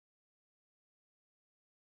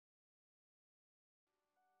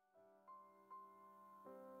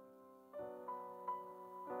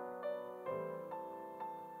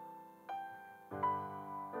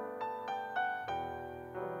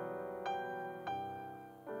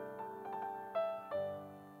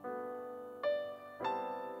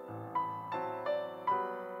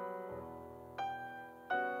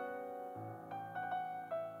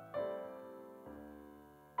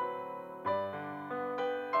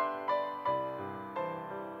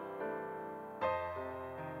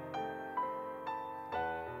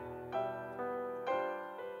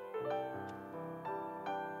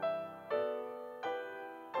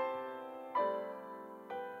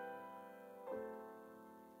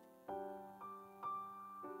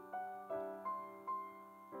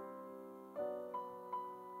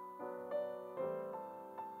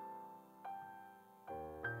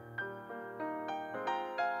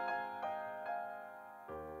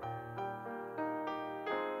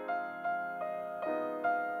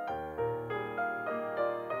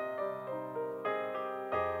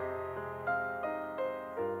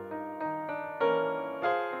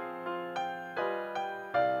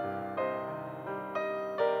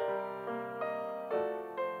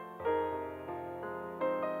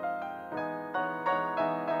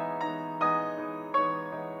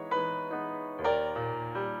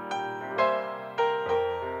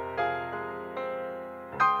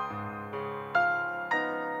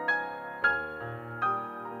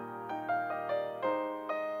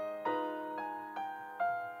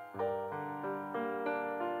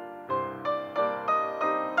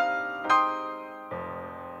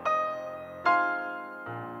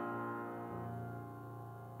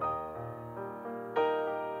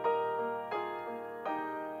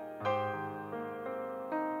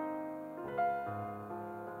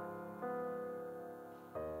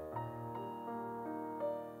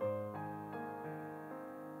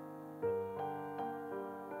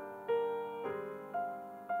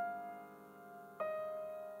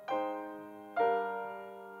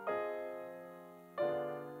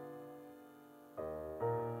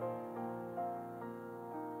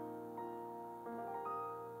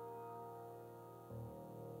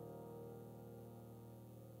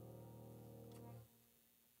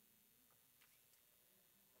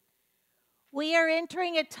We are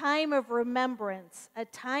entering a time of remembrance, a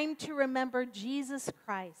time to remember Jesus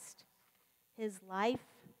Christ, his life,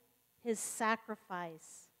 his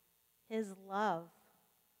sacrifice, his love.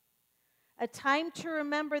 A time to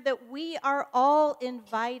remember that we are all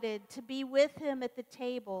invited to be with him at the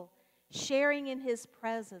table, sharing in his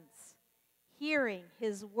presence, hearing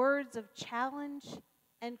his words of challenge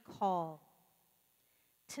and call.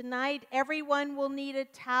 Tonight, everyone will need a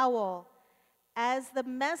towel as the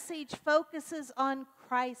message focuses on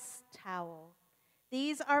Christ's towel.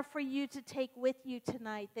 These are for you to take with you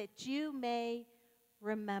tonight that you may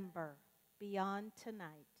remember beyond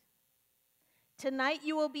tonight. Tonight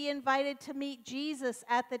you will be invited to meet Jesus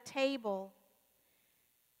at the table,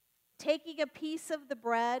 taking a piece of the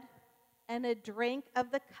bread and a drink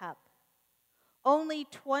of the cup. Only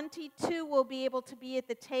 22 will be able to be at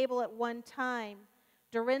the table at one time.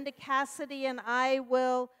 Dorinda Cassidy and I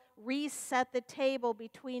will reset the table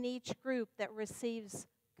between each group that receives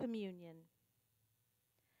communion.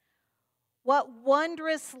 What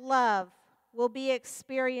wondrous love will be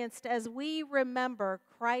experienced as we remember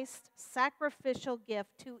Christ's sacrificial gift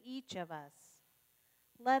to each of us.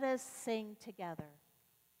 Let us sing together.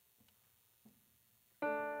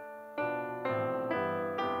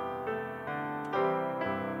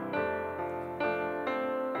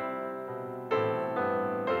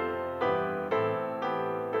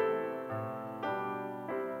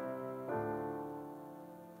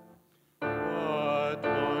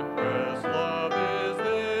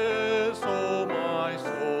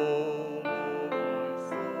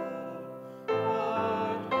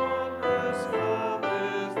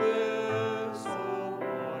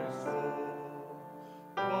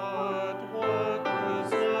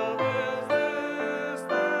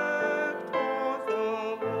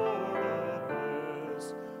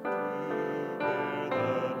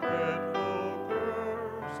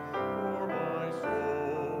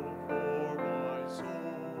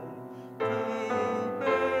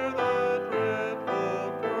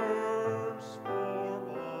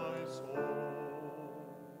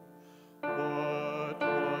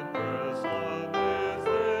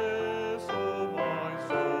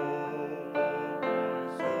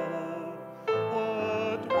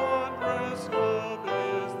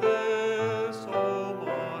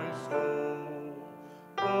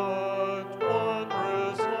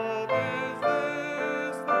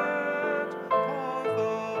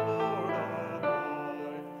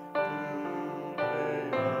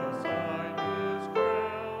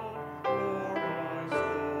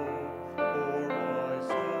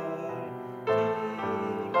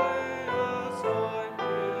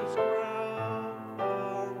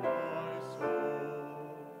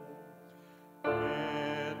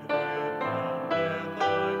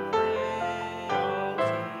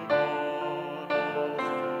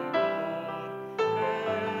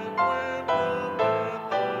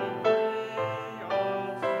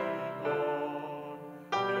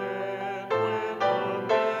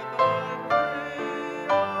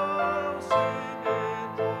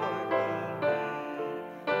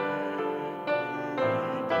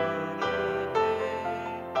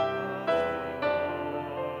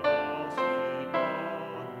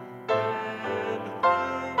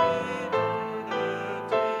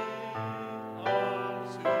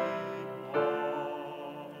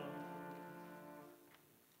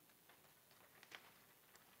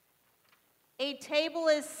 A table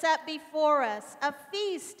is set before us. A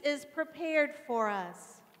feast is prepared for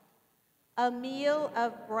us. A meal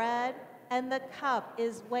of bread and the cup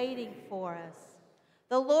is waiting for us.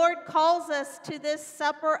 The Lord calls us to this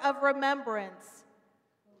supper of remembrance.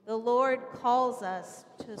 The Lord calls us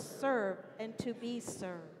to serve and to be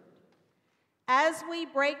served. As we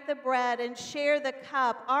break the bread and share the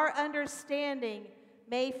cup, our understanding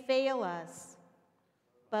may fail us,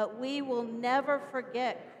 but we will never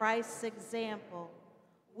forget Christ's example.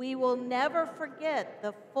 We will never forget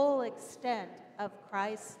the full extent of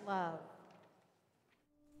Christ's love.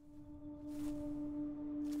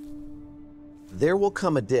 There will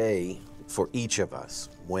come a day for each of us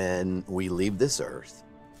when we leave this earth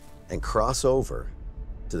and cross over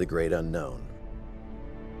to the great unknown.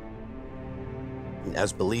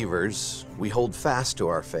 As believers, we hold fast to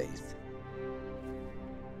our faith.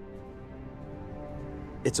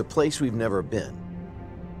 It's a place we've never been.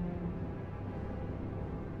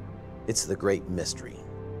 It's the great mystery.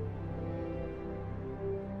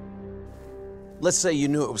 Let's say you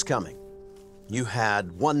knew it was coming. You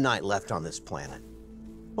had one night left on this planet.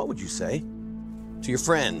 What would you say? To your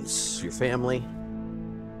friends, your family?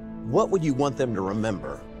 What would you want them to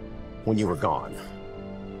remember when you were gone?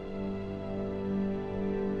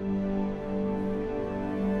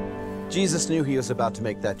 Jesus knew he was about to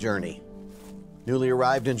make that journey. Newly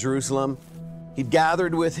arrived in Jerusalem, he'd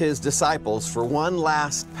gathered with his disciples for one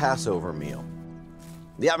last Passover meal.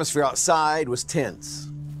 The atmosphere outside was tense,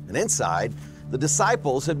 and inside, the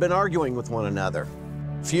disciples had been arguing with one another,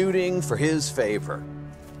 feuding for his favor.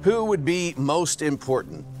 Who would be most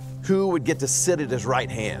important? Who would get to sit at his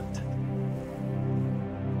right hand?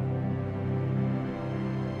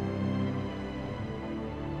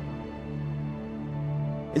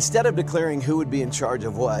 Instead of declaring who would be in charge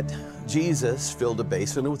of what, Jesus filled a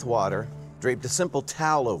basin with water, draped a simple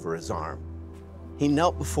towel over his arm. He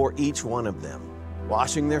knelt before each one of them,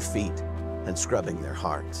 washing their feet and scrubbing their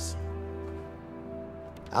hearts.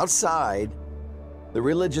 Outside, the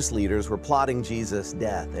religious leaders were plotting Jesus'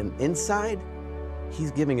 death, and inside,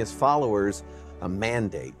 he's giving his followers a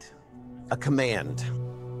mandate, a command.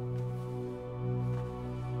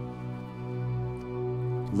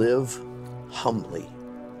 Live humbly.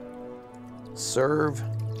 Serve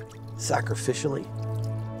sacrificially.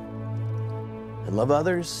 And love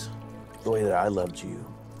others the way that I loved you.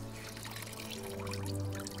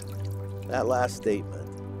 That last statement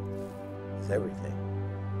is everything.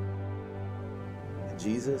 And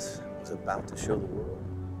Jesus was about to show the world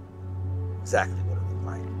exactly what it looked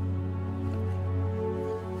like.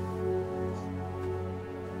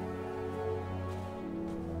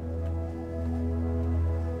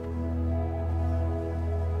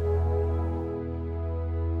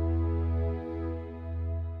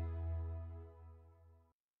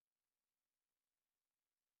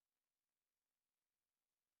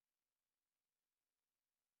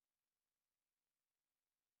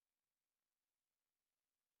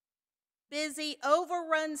 Busy,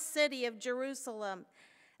 overrun city of Jerusalem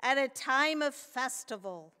at a time of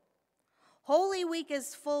festival. Holy Week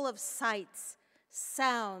is full of sights,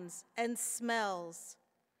 sounds, and smells.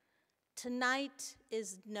 Tonight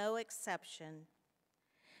is no exception.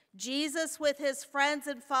 Jesus with his friends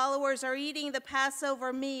and followers are eating the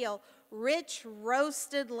Passover meal, rich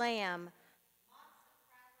roasted lamb,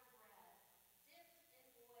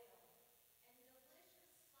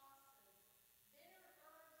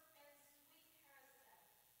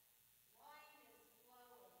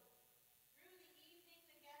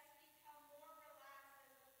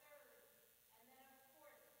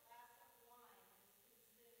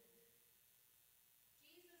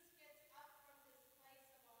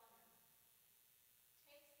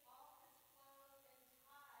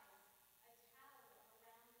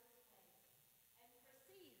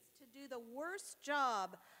 to do the worst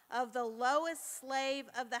job of the lowest slave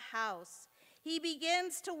of the house. He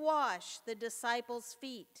begins to wash the disciples'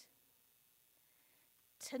 feet.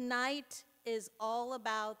 Tonight is all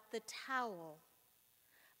about the towel,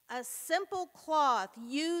 a simple cloth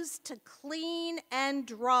used to clean and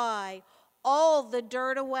dry all the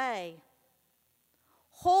dirt away.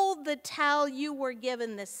 Hold the towel you were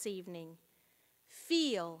given this evening.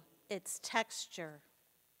 Feel its texture.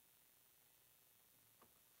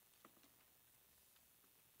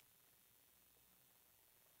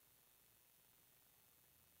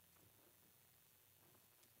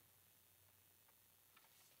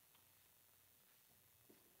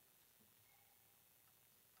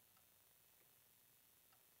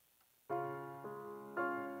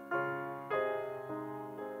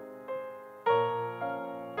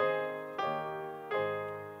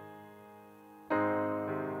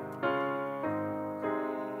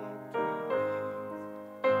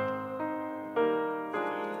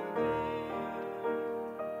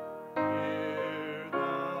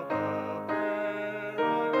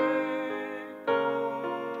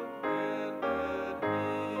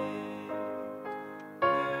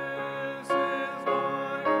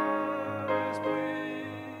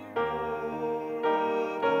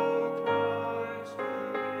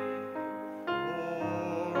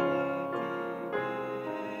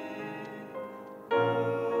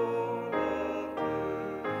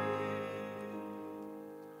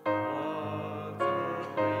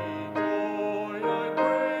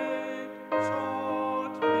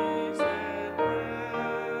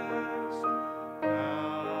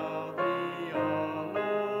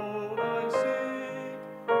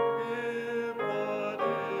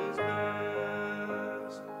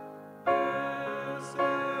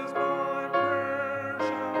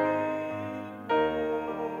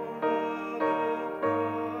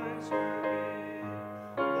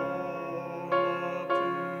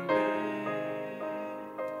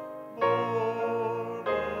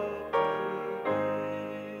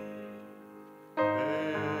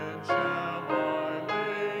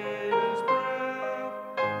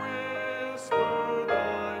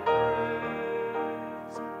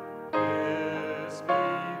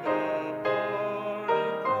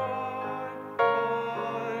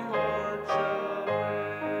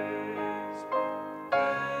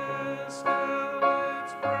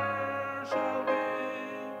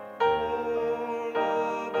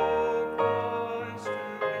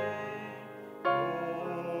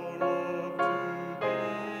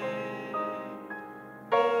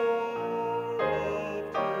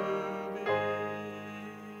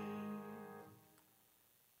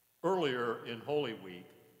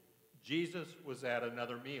 Jesus was at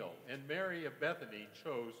another meal, and Mary of Bethany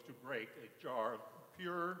chose to break a jar of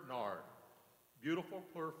pure nard, beautiful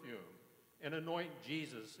perfume, and anoint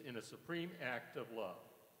Jesus in a supreme act of love,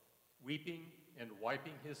 weeping and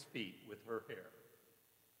wiping his feet with her hair.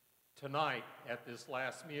 Tonight, at this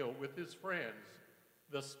last meal with his friends,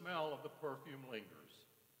 the smell of the perfume lingers.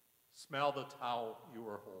 Smell the towel you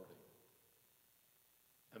are holding.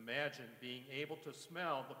 Imagine being able to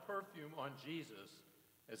smell the perfume on Jesus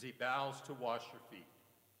as he bows to wash your feet.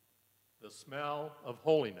 The smell of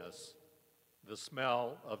holiness, the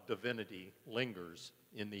smell of divinity lingers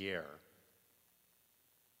in the air.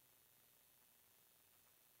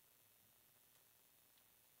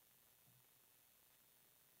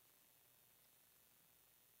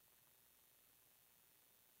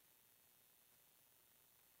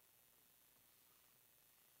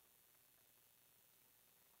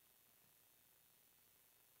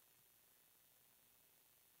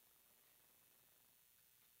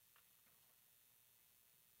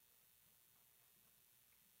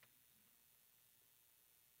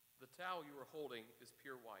 The towel you are holding is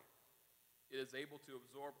pure white. It is able to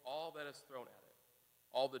absorb all that is thrown at it,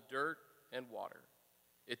 all the dirt and water.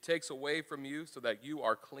 It takes away from you so that you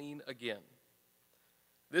are clean again.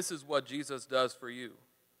 This is what Jesus does for you.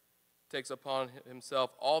 Takes upon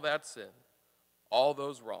himself all that sin, all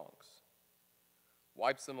those wrongs,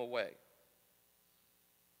 wipes them away.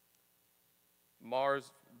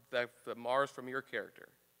 The Mars from your character.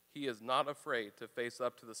 He is not afraid to face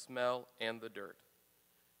up to the smell and the dirt.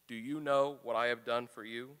 Do you know what I have done for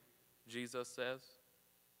you? Jesus says.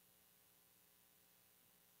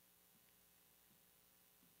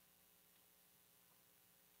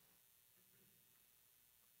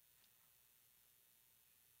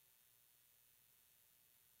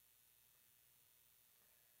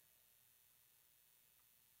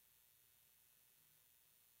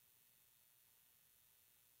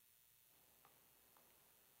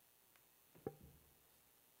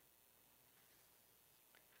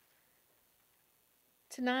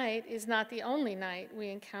 Tonight is not the only night we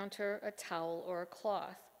encounter a towel or a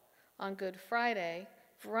cloth. On Good Friday,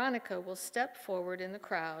 Veronica will step forward in the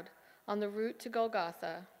crowd on the route to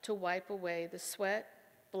Golgotha to wipe away the sweat,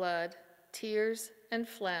 blood, tears, and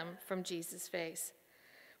phlegm from Jesus' face.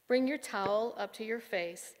 Bring your towel up to your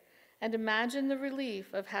face and imagine the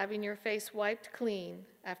relief of having your face wiped clean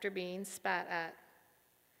after being spat at.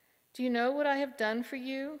 Do you know what I have done for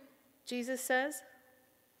you? Jesus says.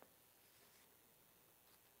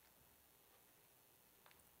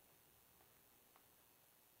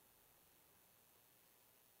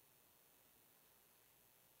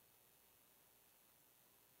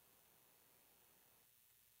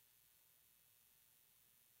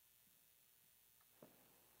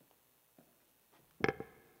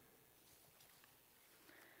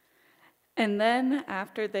 And then,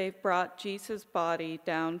 after they've brought Jesus' body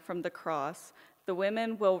down from the cross, the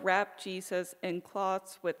women will wrap Jesus in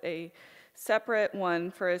cloths with a separate one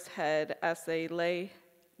for his head as they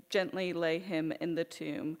gently lay him in the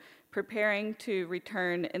tomb, preparing to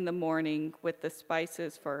return in the morning with the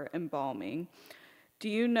spices for embalming. Do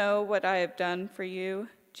you know what I have done for you?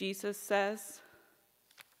 Jesus says.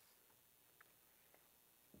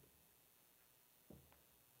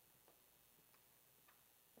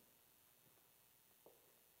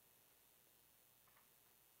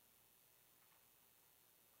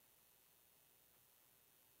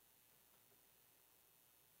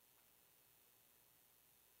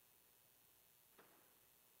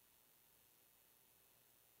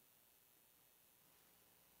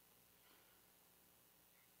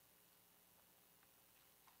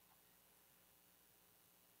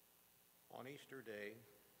 On Easter Day,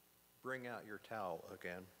 bring out your towel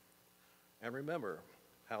again, and remember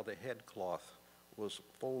how the headcloth was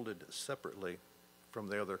folded separately from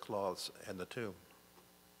the other cloths in the tomb.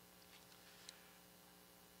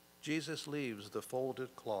 Jesus leaves the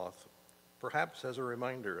folded cloth, perhaps as a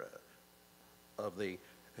reminder of the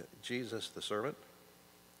Jesus the servant,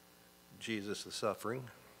 Jesus the suffering,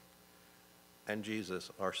 and Jesus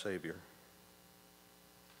our Savior.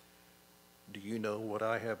 Do you know what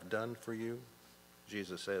I have done for you?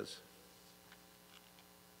 Jesus says.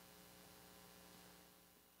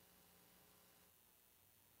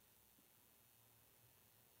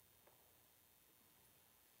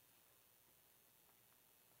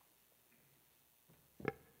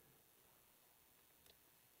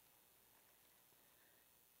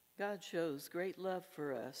 God shows great love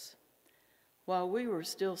for us. While we were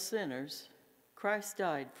still sinners, Christ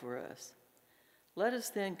died for us. Let us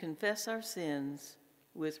then confess our sins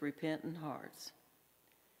with repentant hearts.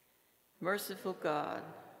 Merciful God,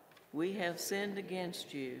 we have sinned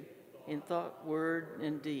against you in thought, word,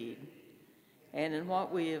 and deed, and in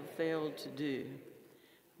what we have failed to do.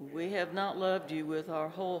 We have not loved you with our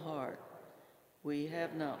whole heart. We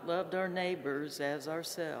have not loved our neighbors as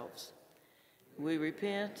ourselves. We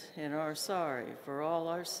repent and are sorry for all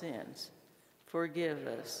our sins. Forgive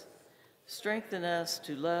us. Strengthen us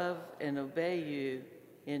to love and obey you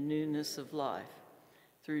in newness of life.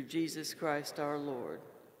 Through Jesus Christ our Lord.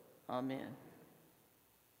 Amen.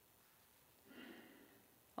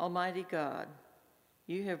 Almighty God,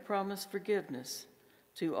 you have promised forgiveness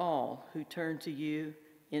to all who turn to you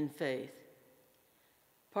in faith.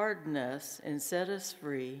 Pardon us and set us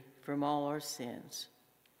free from all our sins.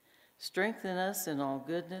 Strengthen us in all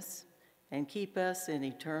goodness and keep us in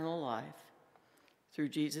eternal life. Through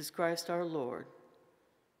Jesus Christ our Lord.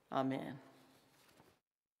 Amen.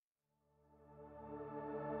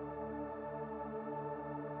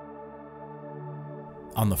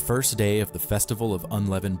 On the first day of the festival of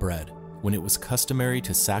unleavened bread, when it was customary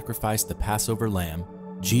to sacrifice the Passover lamb,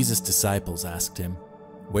 Jesus' disciples asked him,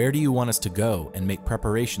 "Where do you want us to go and make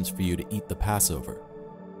preparations for you to eat the Passover?"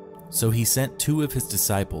 So he sent 2 of his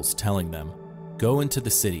disciples, telling them, "Go into the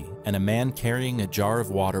city, and a man carrying a jar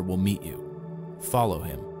of water will meet you. Follow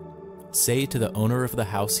him. Say to the owner of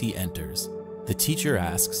the house he enters, 'The teacher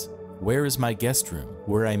asks, where is my guest room,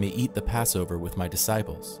 where I may eat the Passover with my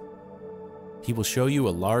disciples?' He will show you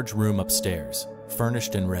a large room upstairs,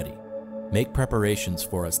 furnished and ready. Make preparations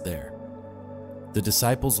for us there." The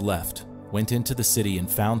disciples left, went into the city, and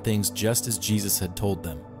found things just as Jesus had told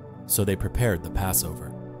them, so they prepared the Passover.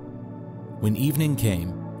 When evening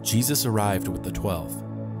came, Jesus arrived with the 12.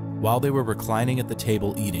 While they were reclining at the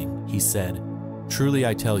table eating, he said, "Truly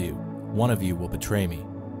I tell you, one of you will betray me,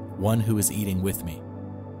 one who is eating with me."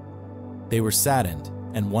 They were saddened,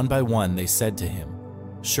 and one by one they said to him,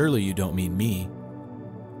 "Surely you don't mean me?"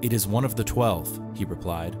 "It is one of the 12, he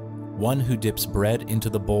replied, "one who dips bread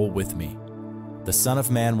into the bowl with me. The Son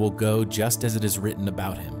of Man will go just as it is written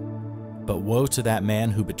about him. But woe to that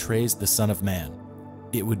man who betrays the Son of Man.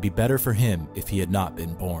 It would be better for him if he had not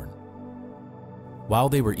been born." While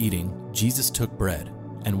they were eating, Jesus took bread,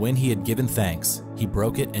 and when he had given thanks, he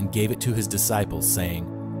broke it and gave it to his disciples,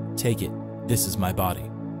 saying, "Take it, this is my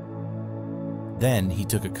body." Then he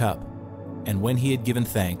took a cup, and when he had given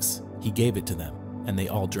thanks, he gave it to them, and they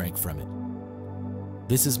all drank from it.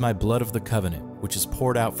 "This is my blood of the covenant, which is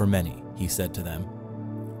poured out for many," he said to them.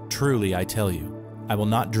 "Truly I tell you, I will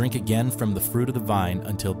not drink again from the fruit of the vine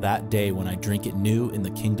until that day when I drink it new in the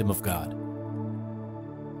kingdom of God."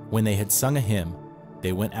 When they had sung a hymn,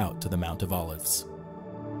 they went out to the Mount of Olives.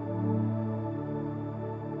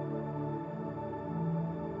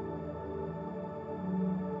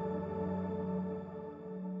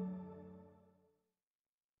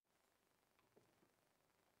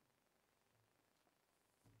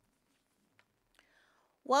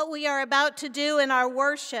 What we are about to do in our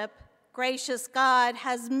worship, gracious God,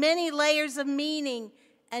 has many layers of meaning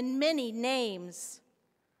and many names.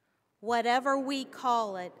 Whatever we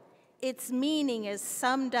call it, its meaning is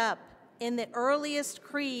summed up in the earliest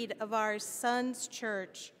creed of our Son's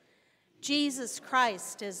Church: Jesus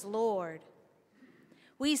Christ is Lord.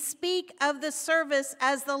 We speak of the service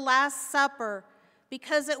as the Last Supper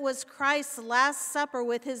because it was Christ's Last Supper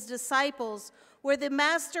with his disciples, where the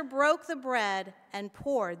Master broke the bread and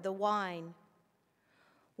poured the wine.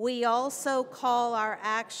 We also call our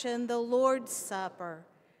action the Lord's Supper.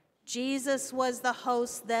 Jesus was the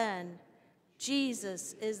host then.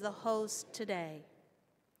 Jesus is the host today.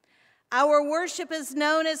 Our worship is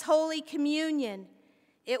known as Holy Communion.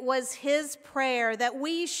 It was his prayer that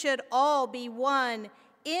we should all be one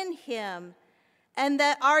in him, and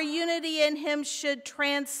that our unity in him should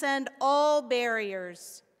transcend all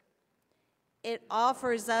barriers. It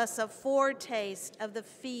offers us a foretaste of the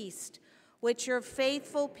feast which your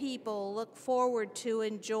faithful people look forward to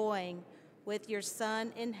enjoying with your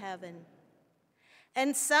Son in heaven.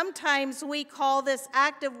 And sometimes we call this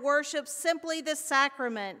act of worship simply the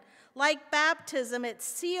sacrament. Like baptism, it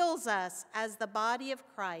seals us as the body of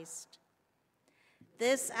Christ.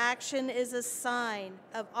 This action is a sign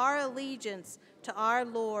of our allegiance to our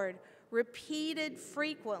Lord, repeated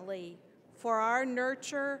frequently for our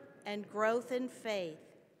nurture and growth in faith.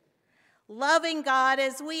 Loving God,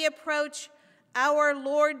 as we approach our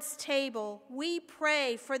Lord's table, we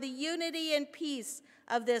pray for the unity and peace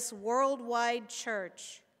of this worldwide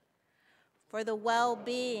church, for the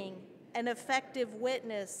well-being and effective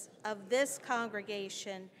witness of this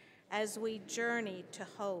congregation as we journey to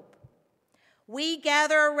hope. We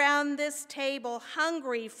gather around this table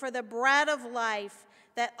hungry for the bread of life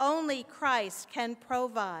that only Christ can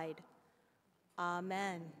provide.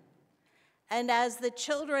 Amen. And as the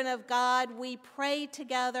children of God, we pray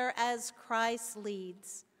together as Christ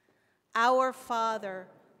leads. Our Father,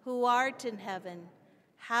 who art in heaven,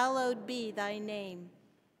 hallowed be thy name.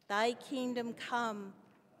 Thy kingdom come,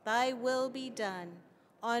 thy will be done,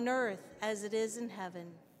 on earth as it is in heaven.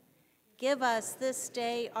 Give us this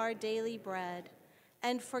day our daily bread,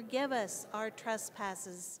 and forgive us our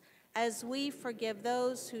trespasses, as we forgive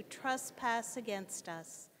those who trespass against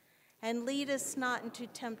us. And lead us not into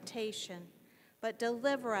temptation, but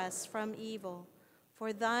deliver us from evil.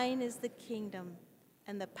 For thine is the kingdom,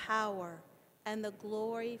 and the power, and the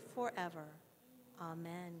glory forever.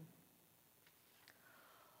 Amen.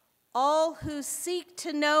 All who seek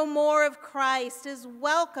to know more of Christ is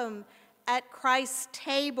welcome at Christ's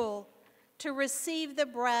table to receive the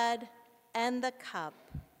bread and the cup.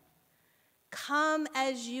 Come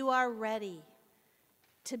as you are ready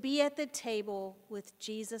to be at the table with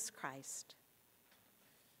Jesus Christ.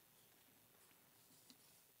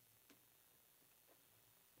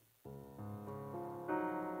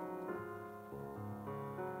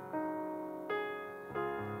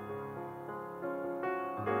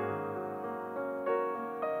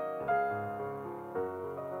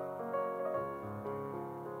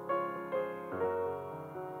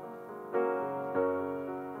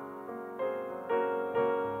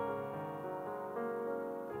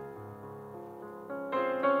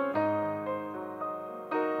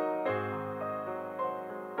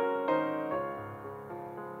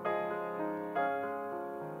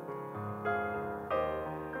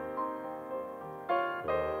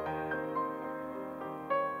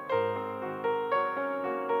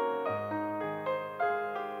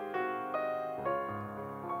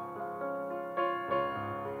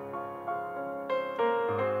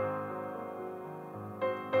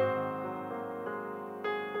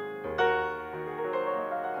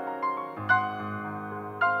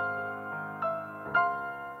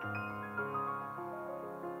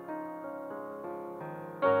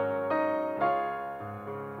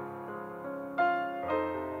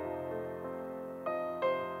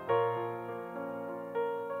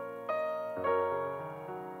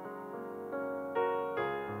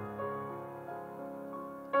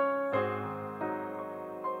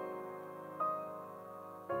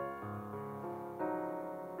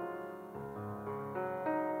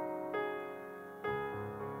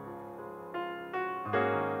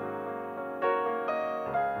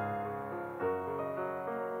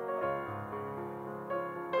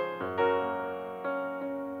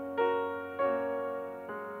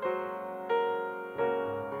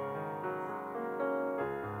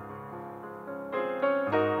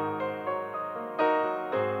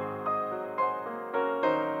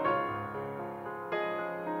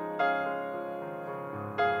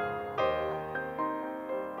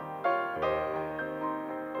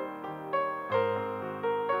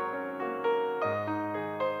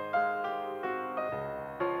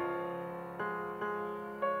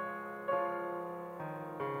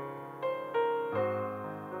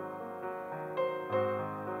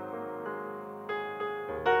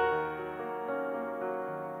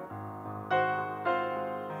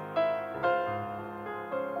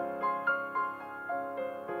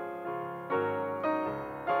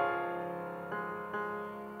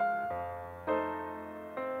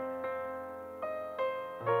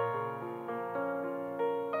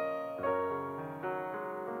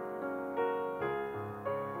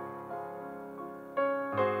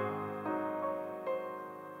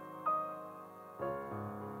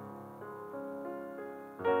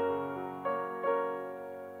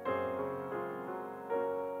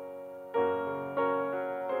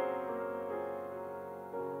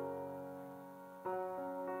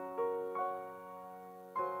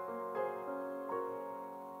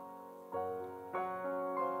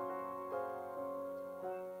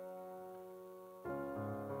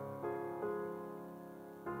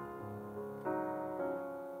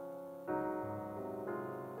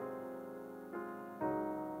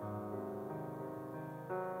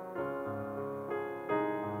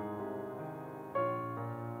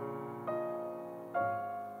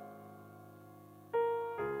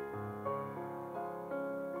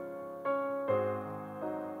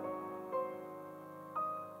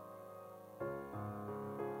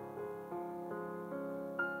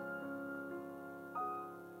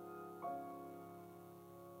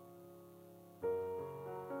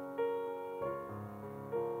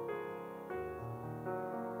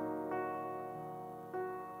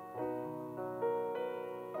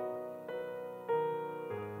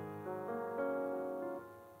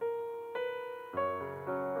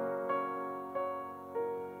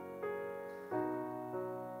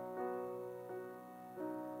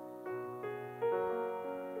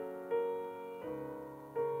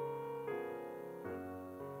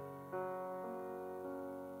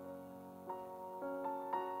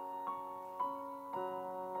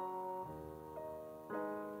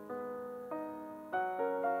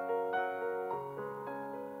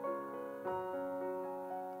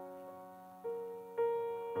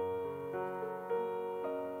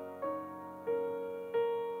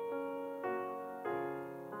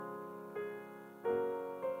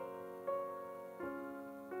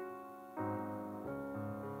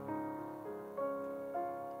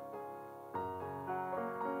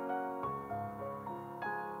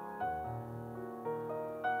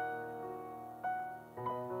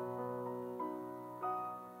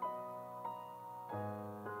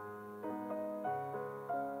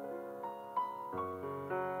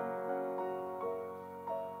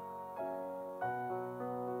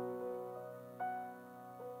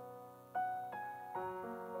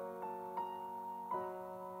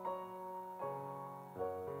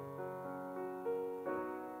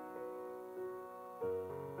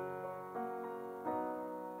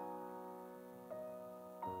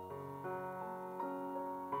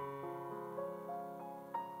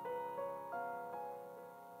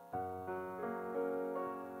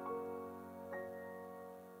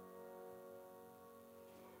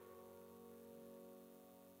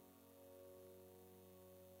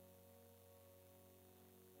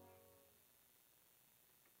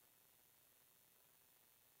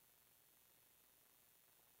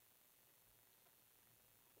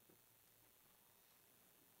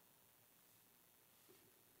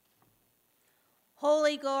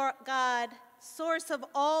 Holy God, source of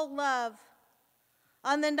all love,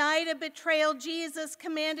 on the night of betrayal, Jesus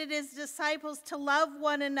commanded his disciples to love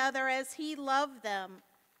one another as he loved them.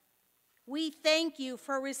 We thank you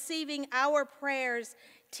for receiving our prayers,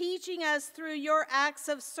 teaching us through your acts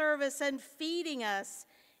of service, and feeding us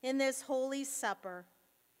in this Holy Supper.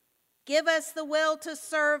 Give us the will to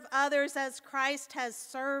serve others as Christ has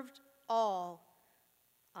served all.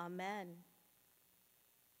 Amen.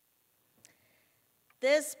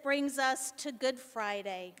 This brings us to Good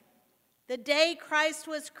Friday, the day Christ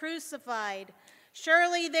was crucified.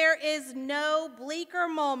 Surely there is no bleaker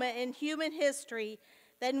moment in human history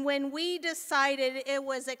than when we decided it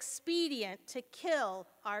was expedient to kill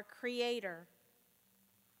our Creator.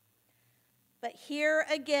 But here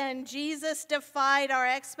again, Jesus defied our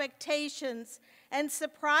expectations and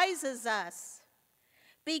surprises us.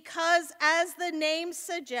 Because, as the name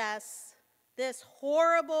suggests, this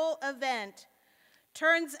horrible event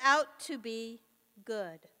turns out to be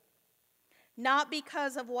good. Not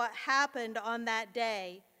because of what happened on that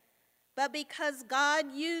day, but because God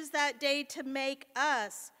used that day to make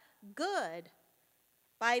us good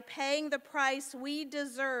by paying the price we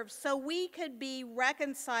deserve so we could be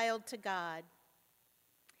reconciled to God.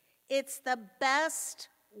 It's the best,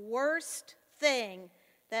 worst thing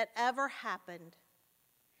that ever happened.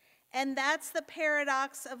 And that's the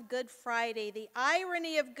paradox of Good Friday, the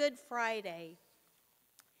irony of Good Friday.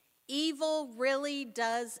 Evil really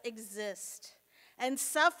does exist, and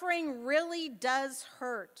suffering really does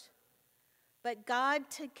hurt. But God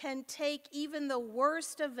can take even the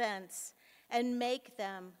worst events and make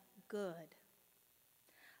them good.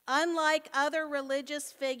 Unlike other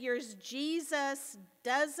religious figures, Jesus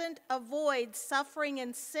doesn't avoid suffering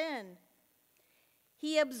and sin.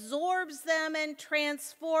 He absorbs them and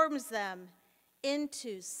transforms them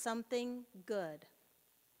into something good.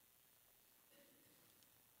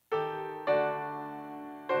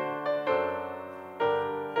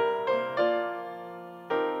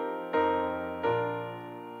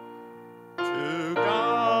 To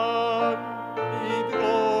God be the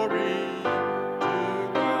glory. To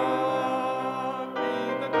God be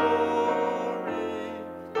the glory.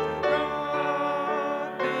 To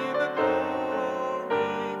God be the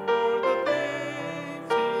glory for the things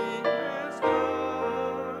He has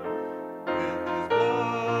done. With His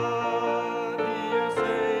blood He has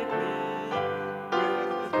saved me.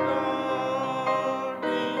 With His blood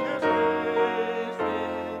He has raised me.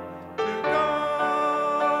 To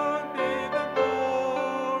God be the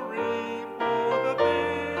glory for the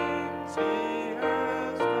things He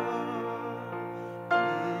has done. To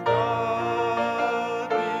God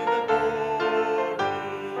be the glory.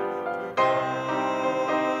 To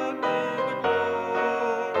God be the glory.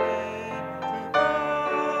 To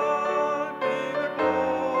God be the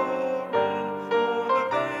glory for the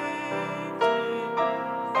things He has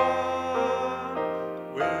done.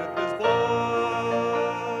 With His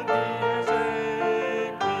blood He has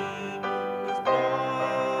saved me. His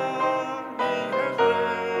blood He has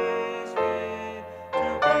raised me. To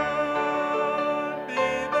God be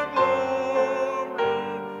the glory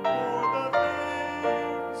for the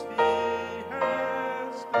things He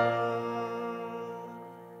has done.